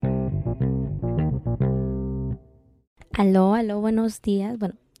Aló, buenos días.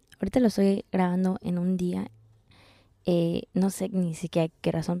 Bueno, ahorita lo estoy grabando en un día. No sé ni siquiera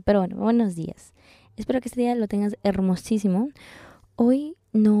qué razón, pero bueno, buenos días. Espero que este día lo tengas hermosísimo. Hoy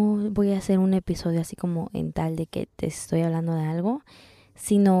no voy a hacer un episodio así como en tal de que te estoy hablando de algo,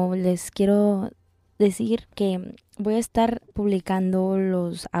 sino les quiero decir que voy a estar publicando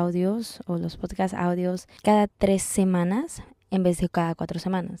los audios o los podcast audios cada 3 semanas en vez de cada 4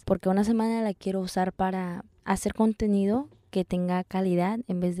 semanas, porque una semana la quiero usar para hacer contenido que tenga calidad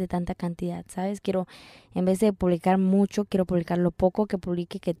en vez de tanta cantidad, ¿sabes? Quiero, en vez de publicar mucho, quiero publicar lo poco que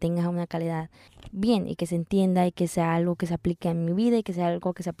publique que tenga una calidad bien y que se entienda y que sea algo que se aplique en mi vida y que sea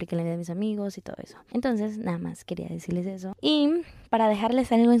algo que se aplique en la vida de mis amigos y todo eso. Entonces, nada más quería decirles eso. Y para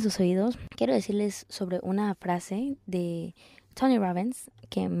dejarles algo en sus oídos, quiero decirles sobre una frase de Tony Robbins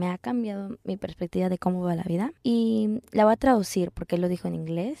que me ha cambiado mi perspectiva de cómo va la vida y la voy a traducir porque él lo dijo en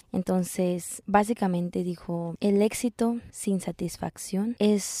inglés. Entonces, básicamente dijo, el éxito sin satisfacción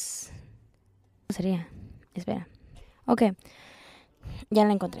es... ¿Cómo sería? Espera. Ok, ya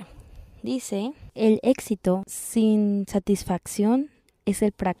la encontré. Dice, el éxito sin satisfacción es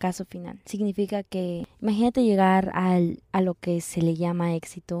el fracaso final. Significa que, imagínate llegar a lo que se le llama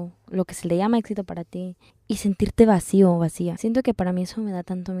éxito, lo que se le llama éxito para ti, y sentirte vacío o vacía. Siento que para mí eso me da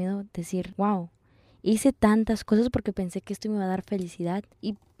tanto miedo decir, wow, hice tantas cosas porque pensé que esto me iba a dar felicidad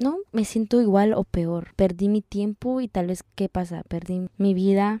y no, me siento igual o peor. Perdí mi tiempo y tal vez, ¿qué pasa? Perdí mi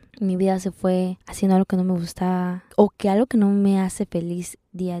vida se fue haciendo algo que no me gustaba o que algo que no me hace feliz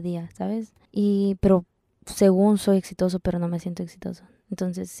día a día, ¿sabes? Pero según soy exitoso, pero no me siento exitoso.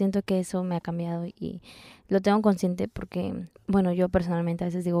 Entonces siento que eso me ha cambiado y lo tengo consciente porque, bueno, yo personalmente a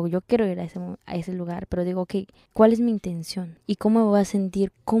veces digo, yo quiero ir a ese lugar, pero digo, ok, ¿cuál es mi intención? ¿Y cómo me voy a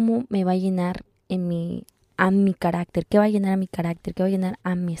sentir? ¿Cómo me va a llenar a mi carácter? ¿Qué va a llenar a mi carácter? ¿Qué va a llenar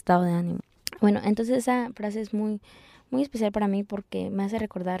a mi estado de ánimo? Bueno, entonces esa frase es muy especial para mí porque me hace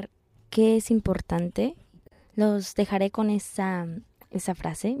recordar qué es importante. Los dejaré con esa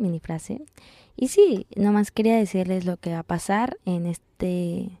frase, mini frase. Y sí, nomás quería decirles lo que va a pasar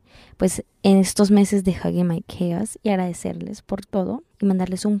pues en estos meses de Hugging My Chaos y agradecerles por todo y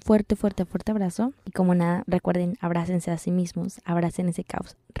mandarles un fuerte abrazo. Y como nada, recuerden, abrácense a sí mismos, abracen ese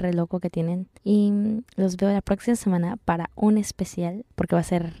caos re loco que tienen. Y los veo la próxima semana para un especial, porque va a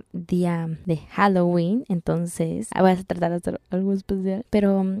ser día de Halloween, entonces voy a tratar de hacer algo especial.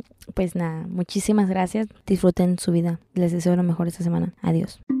 Pero pues nada, muchísimas gracias, disfruten su vida, les deseo lo mejor esta semana,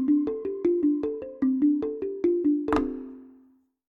 adiós.